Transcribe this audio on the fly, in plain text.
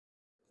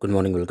Good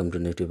morning, welcome to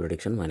Nifty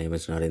Prediction. My name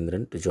is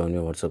Narendran. To join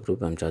my WhatsApp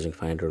group, I'm charging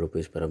 500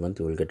 rupees per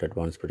month. You will get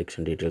advanced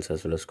prediction details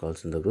as well as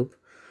calls in the group.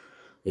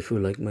 If you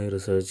like my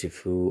research,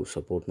 if you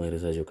support my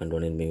research, you can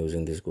donate me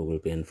using this Google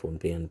Pay and Phone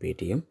Pay and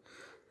Paytm.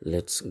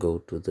 Let's go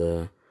to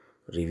the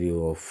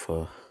review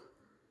of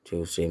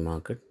Tuesday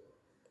market.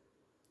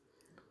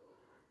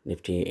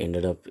 Nifty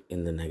ended up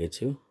in the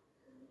negative,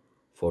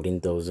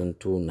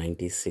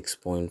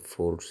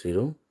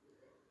 14,296.40.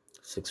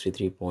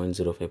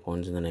 63.05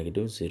 points in the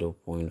negative,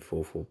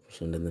 0.44%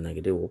 in the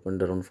negative.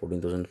 Opened around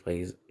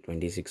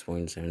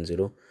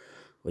 14,526.70,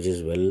 which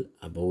is well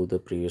above the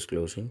previous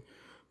closing.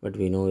 But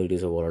we know it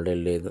is a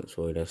volatile day,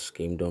 so it has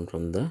came down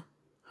from the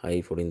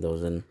high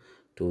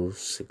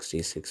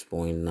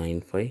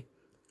 14,266.95,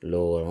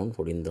 low around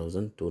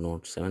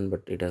 14,207.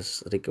 But it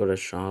has recovered a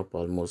sharp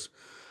almost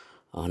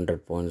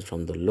 100 points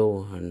from the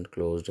low and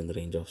closed in the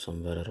range of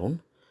somewhere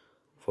around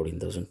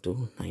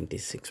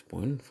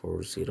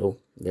 14,296.40.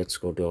 Let's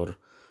go to our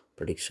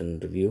prediction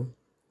review.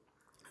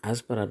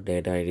 As per our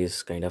data, it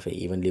is kind of a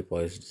evenly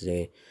poised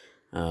day,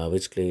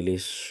 which clearly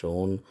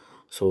shown.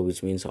 So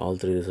which means all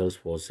three results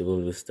possible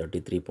with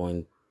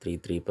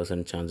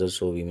 33.33% chances.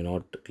 So we may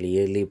not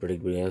clearly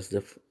predict because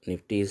the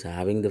Nifty is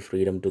having the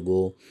freedom to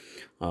go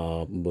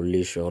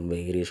bullish or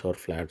bearish or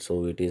flat.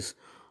 So it is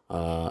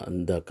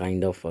the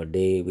kind of a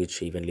day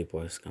which evenly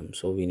poised comes.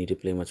 So we need to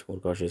play much more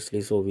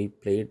cautiously. So we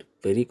played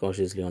very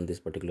cautiously on this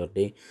particular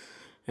day,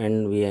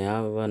 and we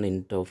have an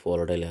hint of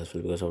volatile as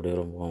well because of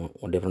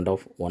different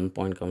of 1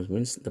 point comes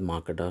means the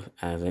market of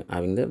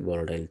having the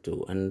volatile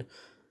too, and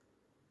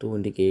 2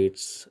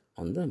 indicates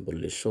on the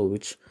bullish. So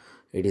which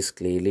it is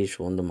clearly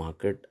shown the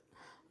market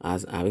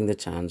as having the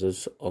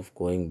chances of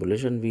going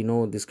bullish, and we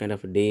know this kind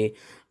of a day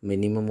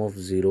minimum of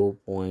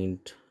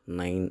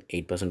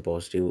 0.98%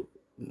 positive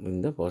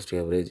in the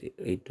positive average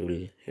it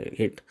will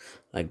hit,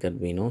 like that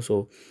we know.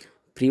 So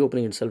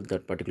pre-opening itself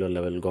that particular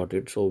level got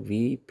it, so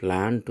we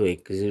plan to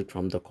exit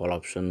from the call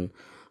option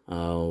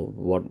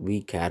what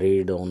we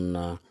carried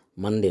on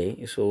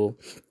Monday. So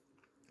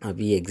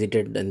we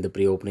exited in the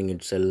pre-opening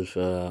itself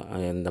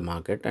in the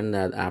market, and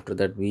after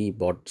that we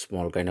bought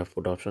small kind of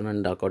put option,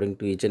 and according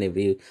to each and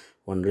every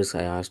one risk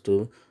I asked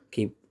to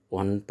keep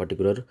one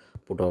particular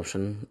put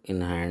option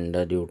in hand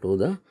due to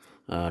the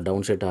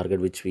downside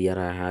target which we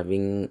are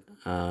having.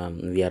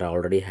 We are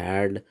already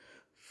had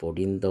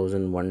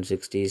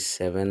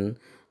 14,167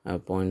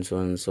 points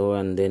so,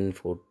 and then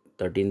for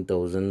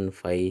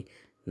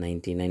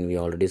 13,599 we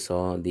already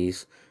saw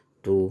these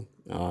two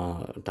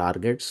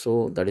targets.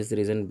 So that is the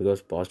reason,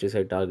 because positive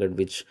side target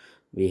which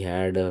we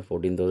had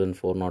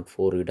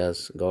 14,404, it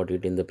has got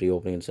it in the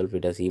pre-opening itself.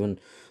 It has even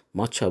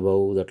much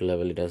above that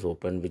level it has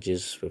opened, which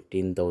is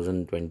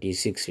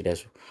 15,026 it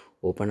has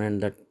opened,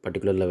 and that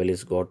particular level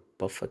is got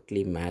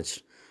perfectly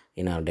matched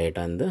in our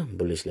data and the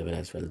bullish level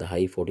as well. The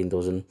high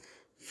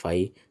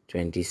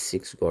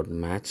 14,526 got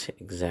matched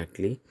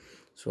exactly.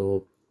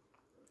 So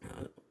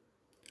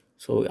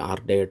so our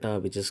data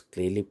which is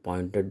clearly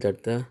pointed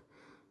that the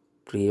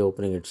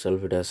pre-opening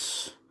itself, it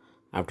has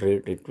after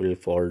it will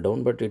fall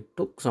down, but it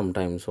took some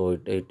time. So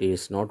it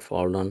is not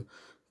fall down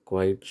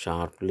quite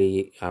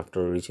sharply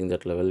after reaching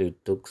that level.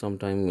 It took some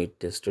time, it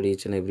tested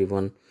each and every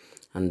one,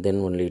 and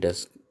then only it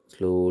has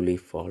slowly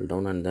fall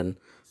down, and then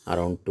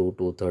around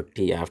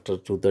 2:30, after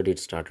 2:30 it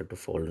started to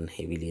fall down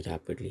heavily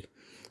rapidly.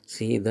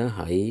 See the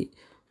high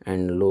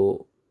and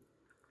low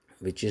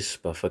which is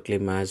perfectly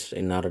matched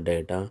in our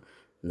data.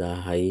 The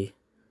high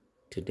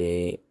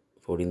today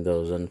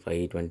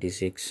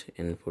 14,526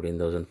 and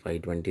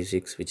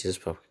 14,526, which is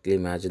perfectly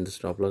matched in the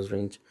stop loss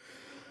range,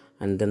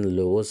 and then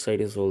lower side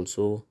is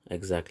also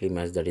exactly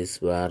matched. That is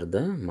where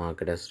the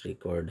market has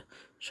recovered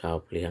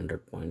sharply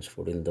 100 points,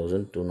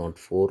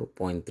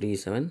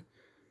 14,204.37,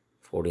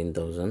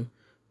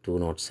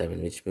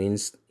 14,207, which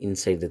means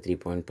inside the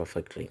 3-point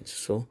perfect range.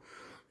 So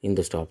in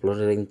the stop loss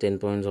range 10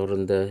 points or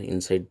in the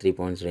inside 3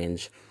 points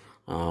range,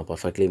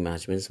 perfectly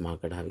matched means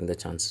market having the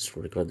chances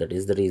to recover. That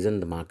is the reason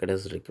the market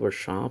has recovered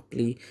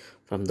sharply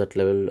from that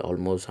level,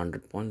 almost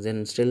 100 points,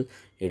 and still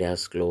it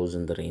has closed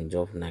in the range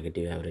of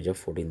negative average of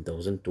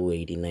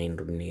 14,289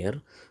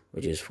 near,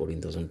 which is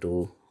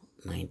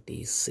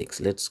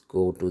 14,296. Let's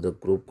go to the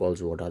group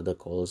calls. What are the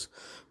calls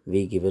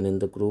we given in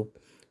the group?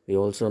 We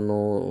also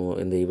know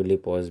in the evenly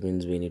poised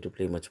means we need to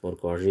play much more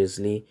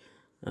cautiously.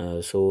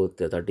 So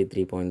the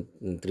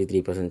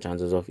 33.33%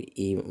 chances of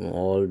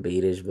all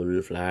bearish,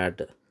 bull,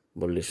 flat,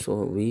 bullish.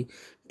 So we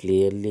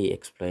clearly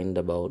explained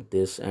about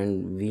this,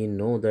 and we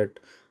know that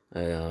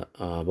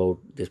about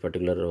this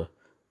particular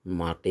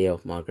day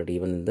of market.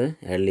 Even in the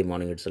early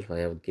morning itself, I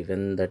have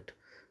given that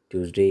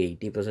Tuesday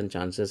 80%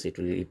 chances it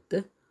will hit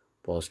the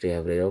positive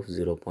average of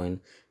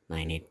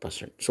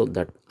 0.98%. So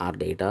that our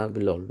data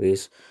will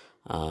always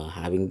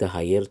having the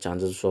higher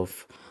chances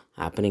of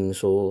happening.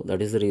 So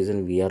that is the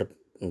reason we are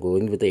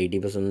going with the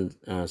 80%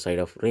 side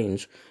of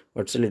range,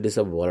 but still it is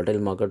a volatile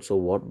market. So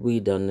what we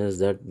done is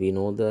that we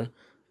know the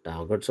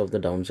targets of the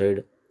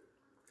downside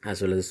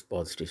as well as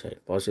positive side.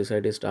 Positive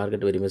side is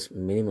target very much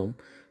minimum,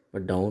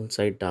 but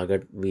downside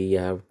target we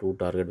have two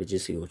target which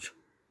is huge.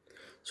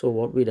 So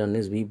what we done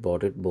is we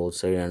bought it both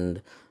side,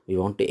 and we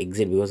want to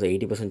exit because the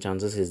 80%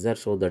 chances is there.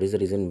 So that is the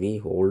reason we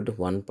hold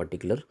one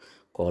particular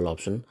call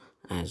option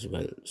as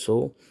well.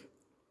 So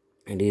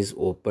it is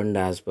opened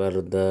as per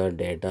the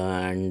data,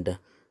 and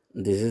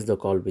this is the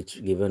call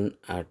which given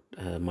at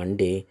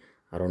Monday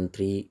around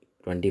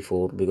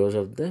 3:24. Because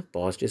of the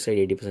positive side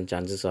 80%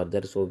 chances are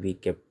there, so we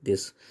kept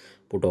this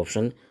put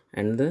option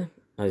and the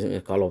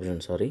call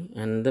option, sorry,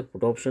 and the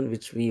put option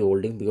which we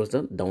holding because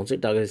the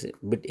downside target is a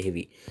bit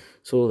heavy.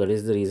 So that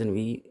is the reason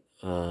we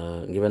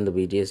given the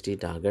BTST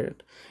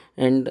target.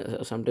 And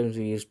sometimes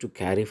we used to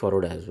carry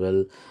forward as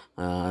well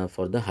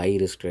for the high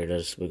risk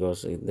traders,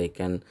 because they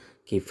can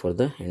keep for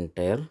the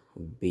entire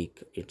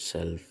week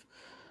itself.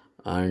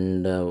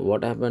 And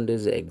what happened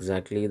is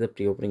exactly the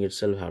pre-opening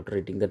itself after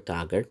hitting the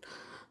target,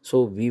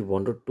 so we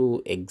wanted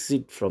to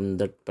exit from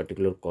that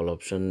particular call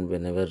option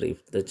whenever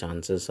if the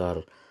chances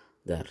are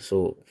there.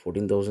 So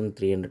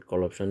 14,300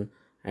 call option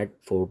at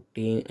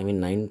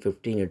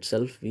 9:15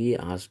 itself, we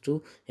asked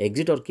to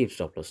exit or keep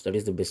stop loss. That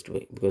is the best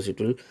way, because it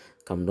will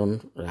come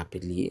down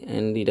rapidly,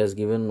 and it has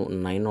given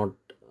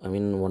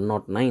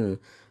 109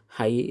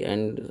 high,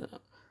 and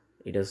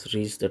it has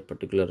reached that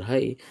particular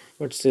high.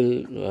 But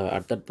still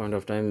at that point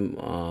of time,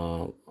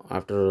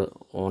 after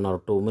 1 or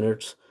 2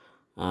 minutes,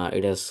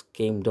 it has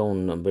came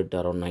down a bit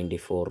around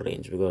 94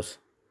 range, because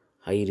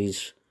high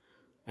reached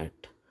at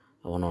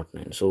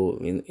 109. So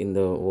in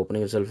the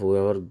opening itself,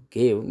 whoever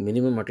gave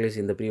minimum, at least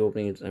in the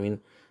pre-opening,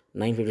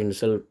 9:15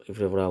 itself, if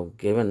they would have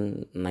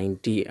given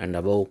 90 and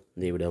above,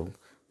 they would have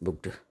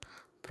booked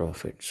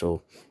profit.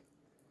 So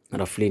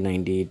roughly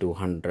 90 to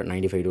 100,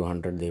 95 to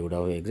 100 they would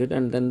have exit.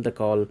 And then the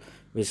call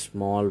with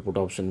small put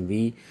option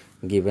we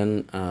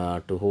given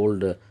to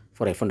hold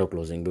for F&O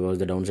closing, because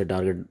the downside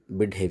target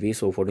bit heavy.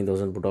 So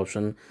 14,000 put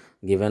option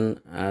given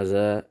as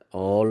a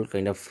all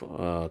kind of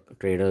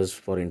traders,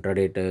 for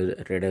intraday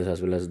traders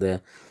as well as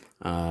the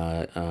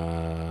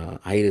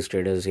high risk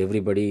traders,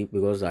 everybody,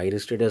 because the high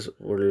risk traders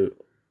will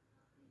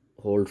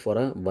hold for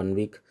a 1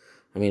 week.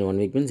 1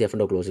 week means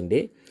F&O closing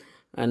day,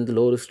 and the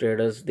low risk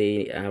traders,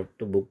 they have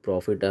to book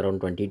profit around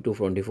 20 to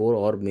 24,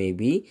 or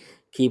maybe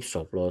keep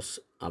stop loss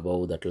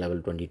above that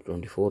level 20 to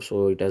 24.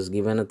 So it has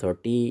given a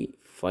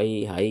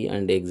 35 high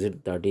and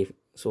exit 30.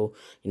 So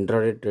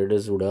intraday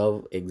traders would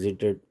have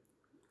exited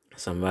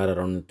somewhere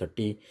around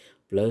 30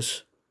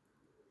 plus.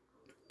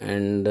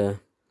 And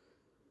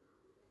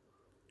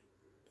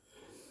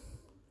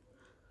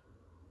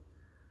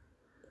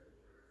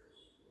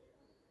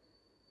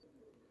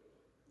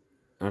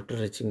after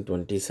reaching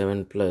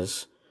 27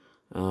 plus,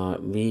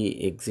 we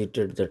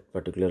exited that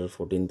particular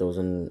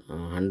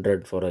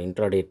 14,100 for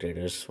intraday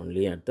traders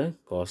only at the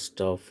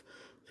cost of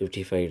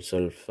 55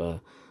 itself.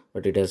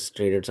 But it has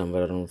traded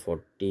somewhere around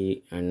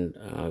 40, and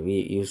we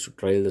used to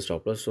trial the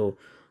stop loss. So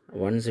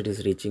once it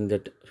is reaching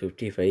that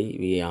 55,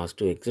 we asked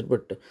to exit.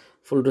 But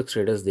full risk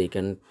traders, they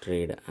can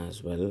trade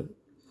as well.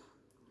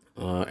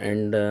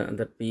 And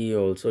that P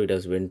also, it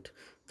has went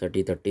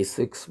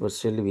 30-36, but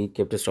still we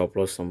kept a stop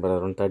loss somewhere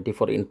around 30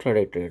 for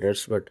intraday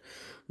traders. But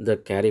the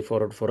carry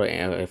forward for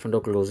F&O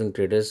closing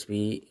traders,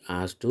 we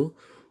asked to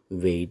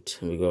wait,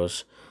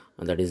 because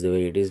that is the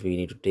way it is. We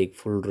need to take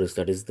full risk.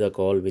 That is the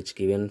call which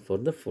given for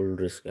the full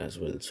risk as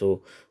well.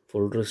 So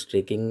full risk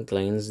taking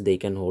clients, they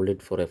can hold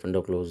it for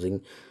F&O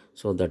closing.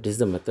 So that is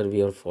the method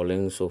we are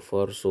following so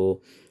far.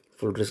 So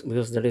full risk,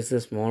 because that is a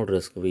small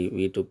risk,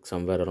 we took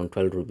somewhere around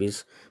 12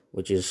 rupees,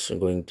 which is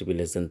going to be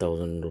less than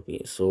 1,000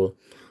 rupees. So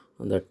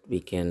that we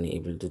can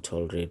able to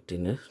tolerate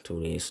in a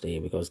 2 days day,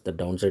 because the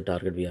downside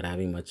target we are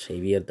having much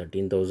heavier,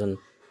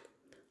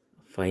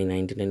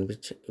 13,599,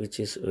 which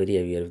is very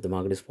heavier. If the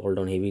market is fall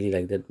down heavily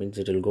like that, means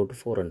it will go to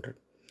 400.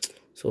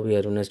 So we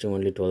are investing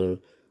only 12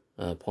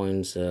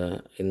 points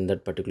in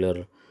that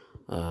particular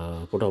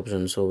put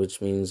option, so which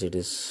means it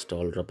is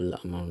tolerable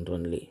amount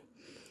only.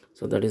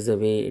 So that is the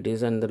way it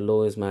is. And the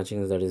low is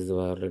matching, that is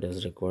where it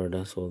is required.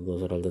 So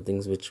those are all the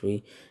things which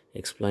we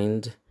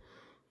explained.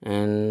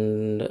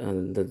 And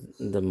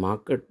the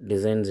market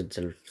designs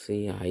itself,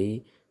 see,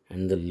 high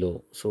and the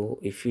low. So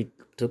if we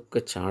took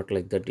a chart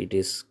like that, it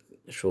is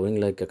showing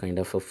like a kind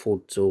of a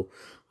foot. So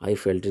I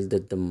felt it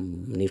that the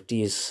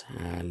Nifty is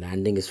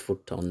landing his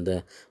foot on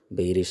the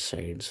bearish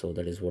side. So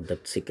that is what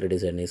that secret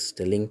design is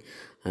telling.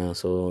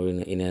 So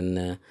in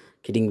an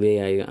kidding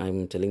way,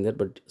 I'm telling that,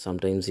 but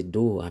sometimes it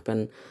do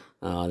happen.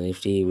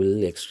 Nifty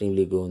will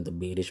extremely go in the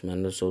bearish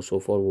manner. So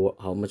far,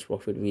 how much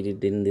profit we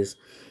did in this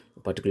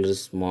particular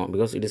small,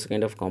 because it is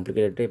kind of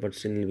complicated day, but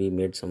still we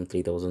made some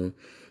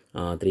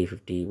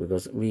 3,350,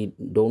 because we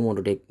don't want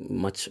to take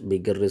much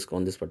bigger risk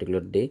on this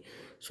particular day.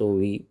 So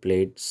we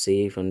played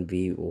safe, and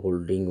we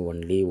holding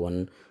only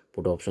one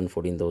put option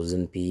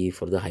 14,000 PE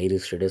for the high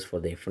risk traders for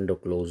the F&O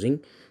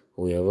closing,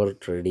 whoever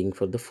trading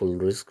for the full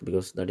risk,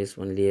 because that is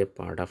only a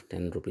part of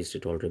 10 rupees to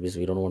 12 rupees.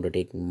 We don't want to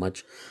take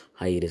much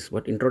high risk,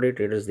 but intraday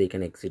traders, they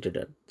can exit it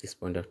at this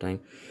point of time.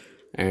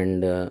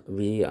 And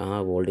we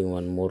are holding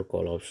one more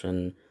call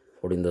option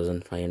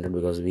 14,500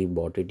 because we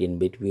bought it in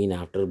between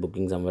after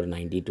booking somewhere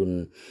 90 to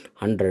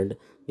 100.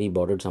 We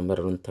bought it somewhere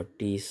around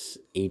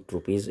 38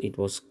 rupees. It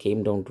was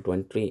came down to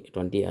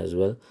 20 as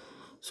well.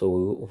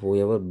 So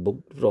whoever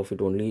booked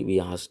profit only, we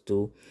asked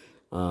to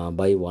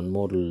buy one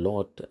more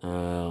lot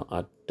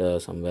at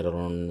somewhere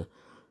around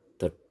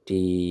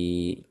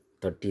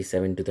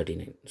 37 to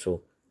 39.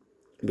 So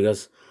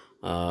because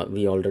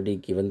we already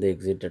given the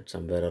exit at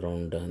somewhere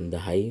around the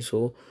high,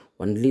 so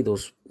only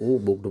those who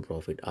booked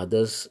profit,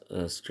 others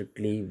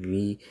strictly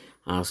we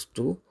asked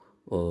to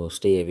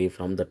stay away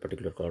from that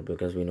particular call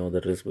because we know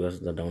the risk, because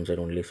the downside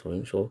only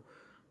showing. So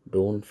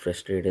don't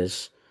frustrate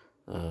us,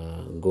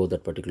 go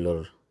that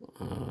particular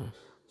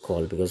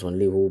call, because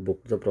only who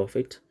booked the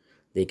profit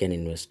they can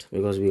invest,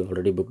 because we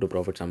already booked a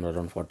profit somewhere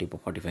around 40 to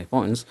 45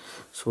 points.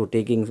 So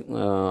taking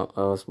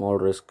a small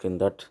risk in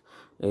that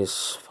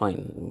is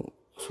fine.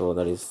 So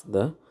that is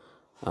the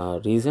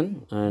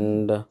reason.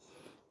 And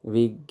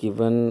we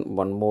given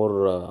one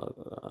more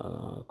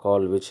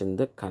call which in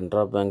the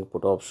Canara Bank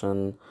put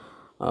option,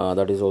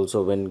 that is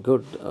also went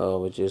good,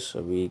 which is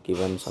we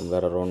given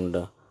somewhere around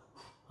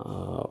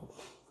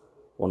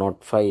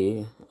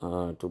 105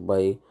 to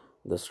buy.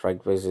 The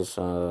strike price is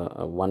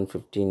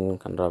 115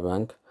 Canara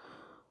Bank,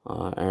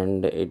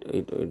 and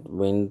it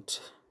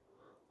went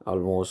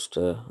almost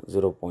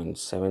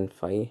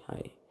 0.75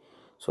 high.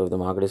 So if the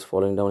market is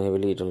falling down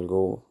heavily, it will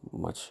go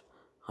much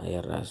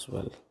higher as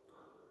well.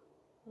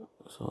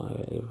 So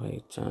if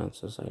I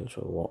chances, I'll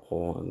show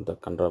what the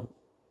Canara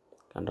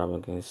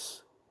Bank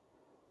is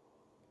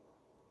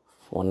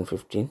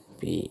 115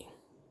 P.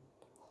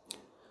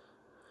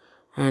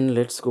 And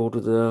let's go to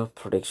the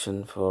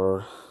prediction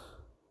for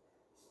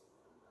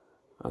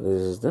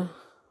this is the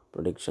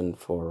prediction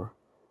for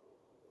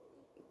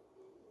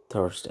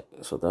Thursday.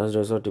 So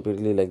Thursdays are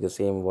typically like the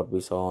same what we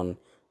saw on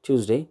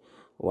Tuesday.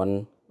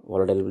 One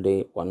volatile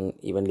day, one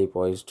evenly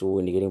poised, two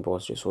indicating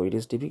positive. So it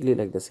is typically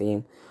like the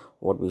same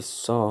what we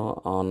saw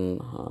on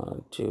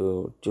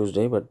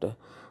Tuesday, but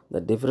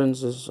the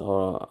differences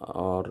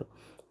are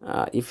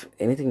if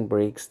anything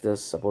breaks the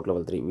support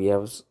level 3, we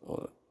have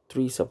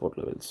three support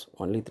levels,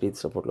 only three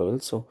support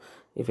levels. So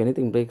if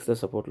anything breaks the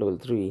support level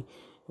 3,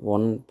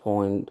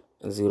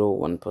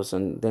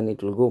 1.01%, then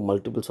it will go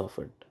multiples of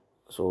it.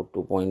 So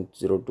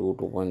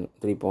 2.02,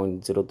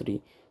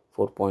 3.03,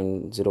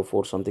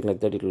 4.04, something like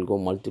that, it will go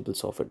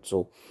multiples of it.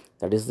 So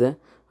that is the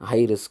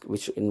high risk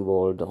which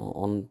involved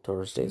on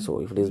Thursday. So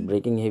if it is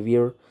breaking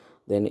heavier,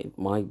 then it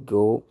might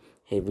go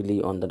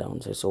heavily on the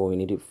downside. So we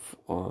need to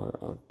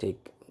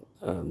take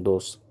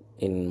those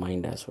in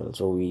mind as well.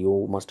 So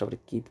you must have to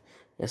keep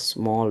a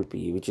small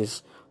p, which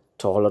is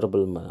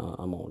tolerable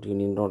amount. You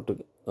need not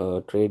to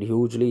trade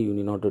hugely, you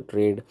need not to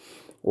trade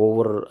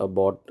over a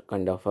bought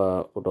kind of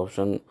a put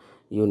option.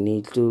 You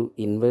need to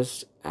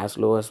invest as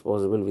low as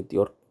possible with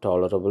your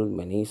tolerable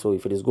money. So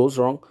if it is goes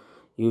wrong,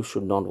 you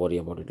should not worry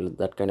about it.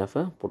 That kind of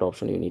a put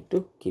option you need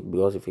to keep,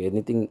 because if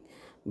anything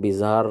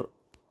bizarre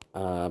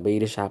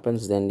bearish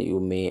happens, then you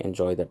may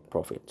enjoy that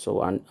profit.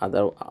 So and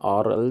other,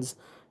 or else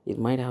it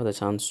might have the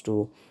chance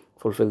to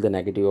fulfill the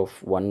negative of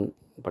one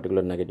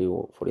particular negative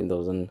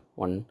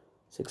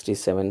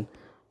 14,167.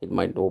 It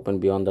might open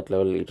beyond that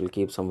level, it will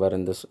keep somewhere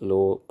in this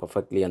low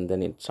perfectly, and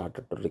then it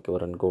started to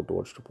recover and go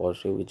towards the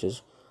positive, which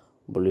is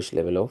bullish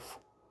level of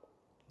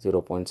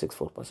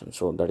 0.64%.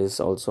 So that is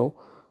also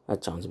a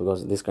chance,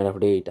 because this kind of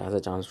day it has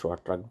a chance to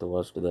attract the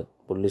worst to the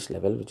bullish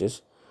level, which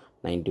is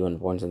 91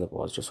 points in the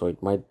positive. So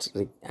it might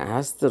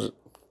has the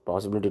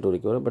possibility to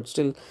recover, but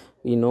still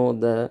we know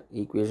the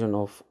equation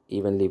of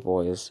evenly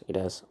poised, it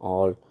has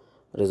all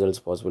results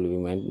possible.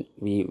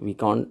 We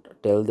can't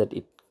tell that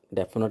it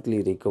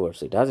definitely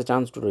recovers. It has a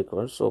chance to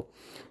recover, so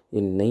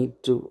you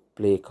need to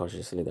play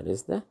cautiously. That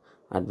is the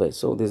advice.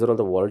 So these are all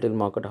the volatile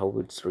market, how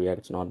it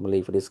reacts. Normally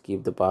if it is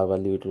keep the power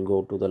value, it will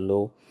go to the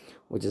low,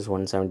 which is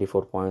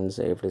 174 points.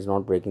 If it is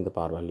not breaking the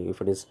power value, if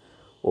it is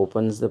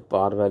opens the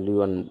power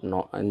value and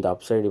not in the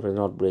upside, if it is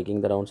not breaking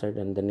the downside,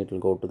 and then it will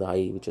go to the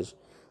high, which is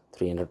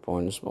 300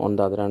 points. On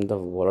the other hand, the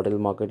volatile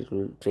market, it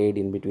will trade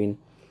in between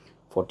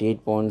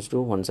 48 points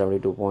to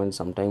 172 points.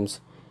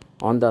 Sometimes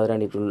on the other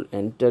hand, it will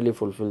entirely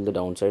fulfill the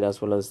downside as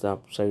well as the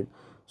upside.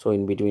 So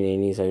in between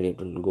any side, it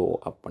will go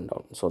up and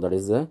down. So that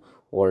is the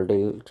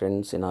volatile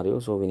trend scenario.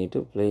 So we need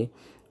to play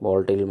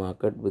volatile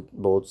market with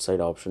both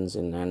side options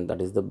in hand. That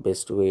is the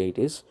best way it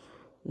is.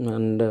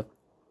 And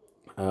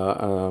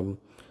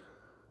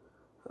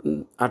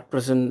at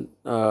present,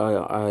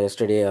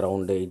 yesterday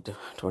around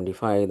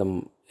 8:25,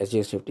 the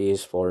SGX Nifty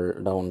is fall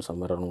down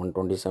somewhere around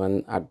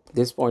 127. At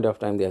this point of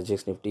time, the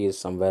SGX Nifty is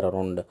somewhere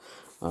around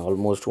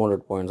almost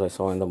 200 points I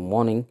saw in the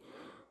morning.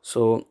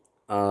 So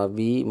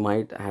we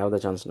might have the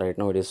chance. Right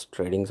now it is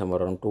trading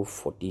somewhere around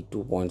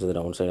 242 points in the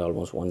downside,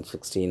 almost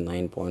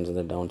 169 points in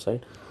the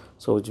downside.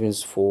 So which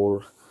means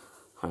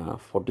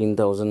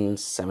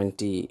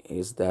 14,070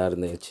 is there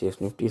in the HF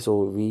Nifty.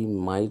 So we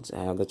might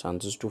have the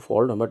chances to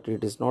fall down, but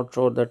it is not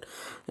sure that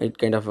it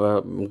kind of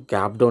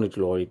gap down it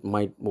low. It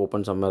might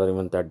open somewhere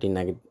even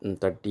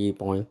 30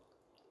 point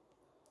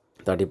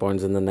 30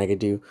 points in the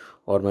negative,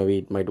 or maybe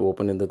it might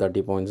open in the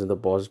 30 points in the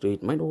positive.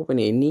 It might open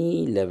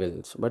any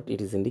levels, but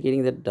it is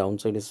indicating that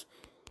downside is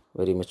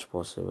very much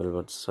possible.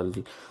 But still,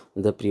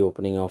 the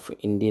pre-opening of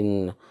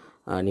Indian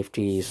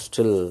Nifty is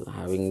still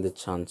having the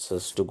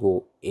chances to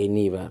go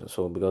anywhere.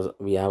 So because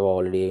we have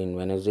already in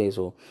Wednesday,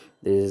 so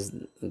this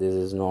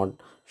is not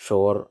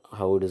sure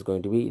how it is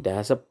going to be. It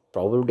has a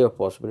probability of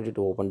possibility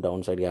to open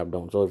downside gap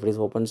down. So if it is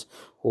opens,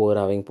 who are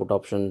having put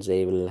options,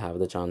 they will have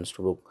the chance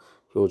to book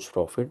huge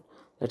profit.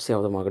 Let's see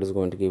how the market is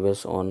going to give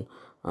us on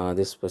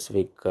this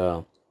specific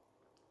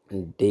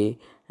day.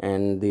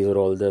 And these are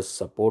all the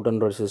support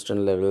and resistance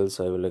levels.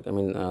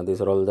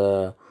 These are all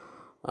the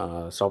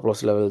stop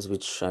loss levels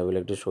which I will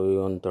like to show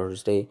you on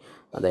Thursday.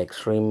 The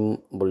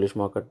extreme bullish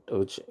market,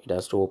 which it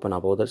has to open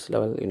above this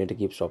level, you need to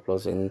keep stop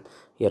loss in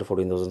here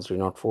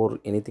 14,304.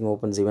 Anything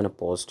opens even a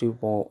positive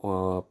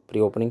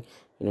pre-opening,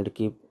 you need to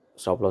keep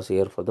stop loss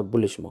here for the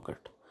bullish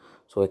market.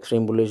 So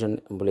extreme bullish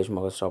and bullish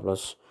market stop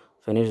loss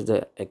finish.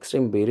 The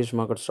extreme bearish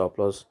market stop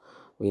loss,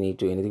 we need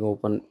to anything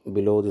open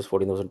below this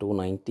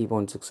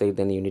 14,290.68,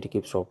 then you need to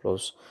keep stop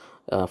loss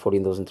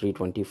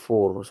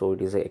 14,324. So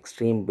it is an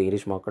extreme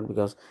bearish market,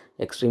 because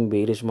extreme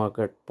bearish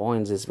market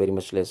points is very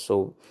much less,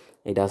 so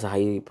it has a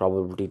high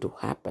probability to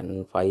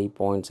happen.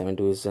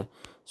 5.72 is a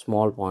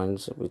small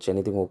points, which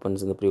anything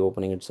opens in the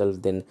pre-opening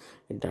itself, then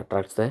it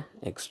attracts the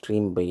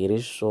extreme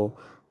bearish. So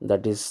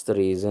that is the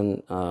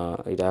reason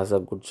it has a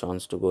good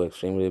chance to go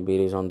extremely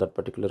bearish on that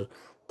particular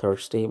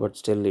Thursday. But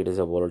still, it is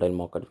a volatile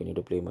market, we need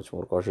to play much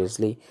more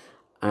cautiously.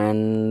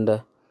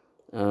 And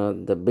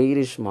the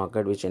bearish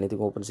market, which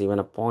anything opens even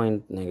a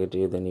point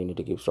negative, then you need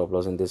to keep stop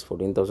loss in this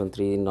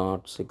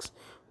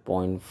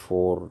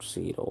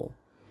 14,306.40.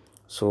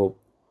 so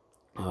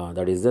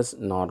that is this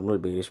normal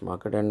bearish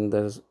market. And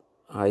there's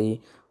high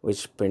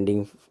which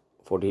pending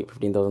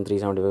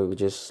 15,375,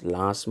 which is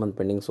last month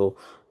pending. So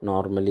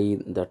normally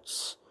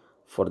that's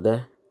for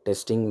the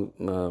testing.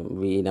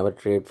 We never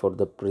trade for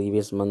the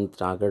previous month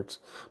targets,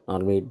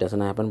 normally it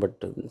doesn't happen.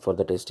 But for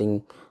the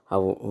testing,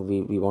 how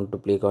we want to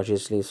play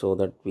cautiously, so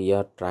that we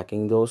are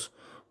tracking those.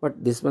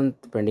 But this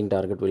month pending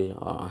target will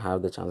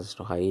have the chances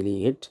to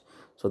highly hit.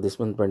 So this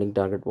month pending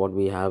target, what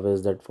we have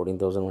is that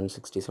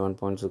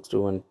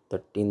 14,167.62 and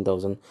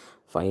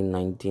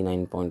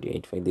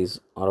 13,599.85. These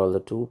are all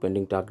the two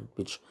pending target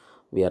which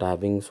we are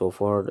having so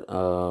far.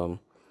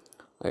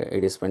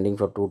 It is pending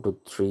for 2 to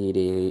 3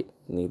 days.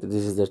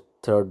 This is the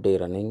third day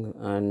running,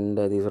 and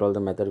these are all the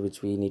method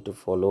which we need to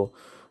follow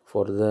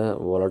for the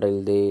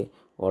volatile day.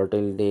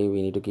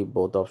 We need to keep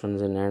both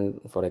options in hand.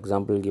 For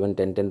example, given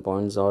 10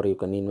 points, or you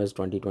can invest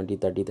 20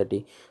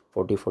 30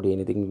 40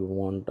 anything you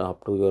want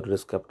up to your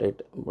risk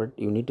appetite. But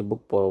you need to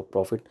book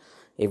profit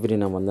every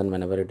now and then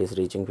whenever it is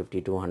reaching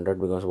 50 to 100,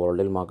 because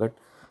volatile market,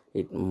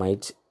 it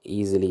might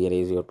easily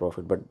erase your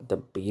profit. But the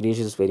bearish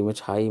is very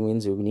much high,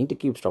 means you need to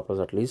keep stop loss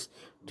at least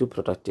to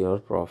protect your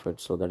profit.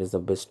 So that is the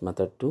best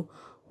method to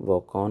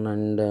work on.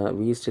 And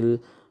we still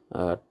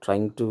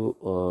trying to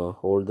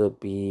hold the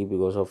PE,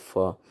 because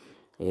of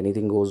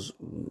anything goes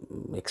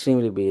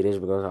extremely bearish,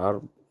 because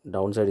our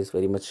downside is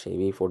very much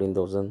heavy.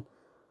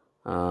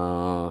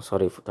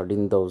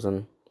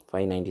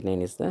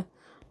 13,599 is the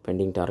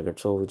pending target,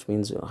 so which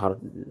means our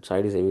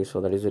side is heavy.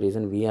 So that is the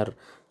reason we are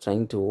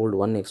trying to hold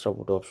one extra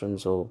put option.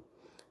 So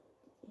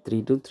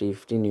 3 to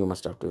 315 you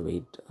must have to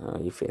wait.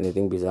 If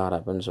anything bizarre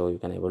happens, so you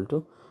can able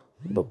to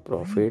book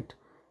profit.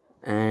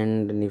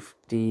 And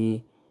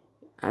Nifty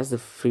has the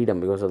freedom,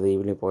 because of the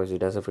evening poise,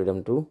 it has a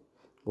freedom to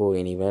go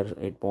anywhere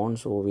it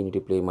wants. So we need to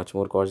play much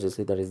more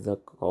cautiously. That is the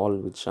call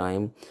which I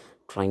am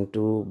trying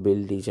to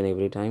build each and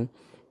every time.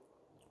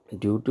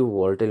 Due to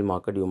volatile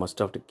market, you must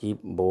have to keep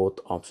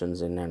both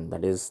options in, and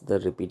that is the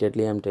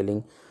repeatedly I'm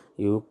telling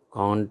you,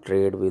 can't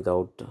trade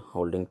without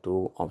holding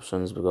two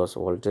options, because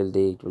volatile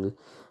day it will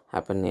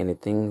happen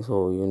anything.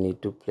 So you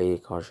need to play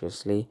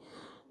cautiously.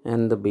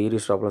 And the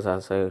bearish stop loss,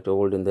 as I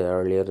told in the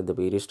earlier, the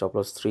bearish stop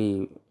loss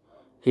 3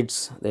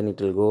 hits, then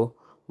it will go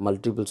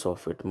multiples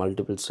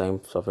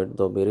times of it.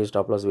 The bearish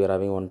stop loss, we are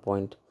having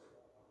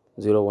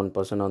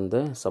 1.01% on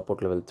the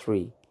support level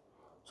 3.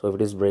 So if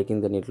it is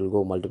breaking, then it will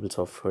go multiples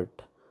of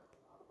it,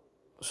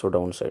 so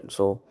downside.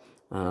 So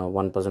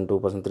 1%, 2%,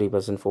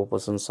 3%,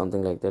 4%,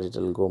 something like that, it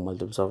will go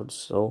multiples of it.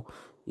 So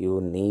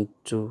you need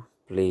to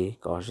play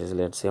cautiously.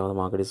 Let's see how the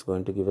market is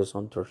going to give us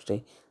on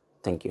Thursday.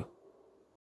 Thank you.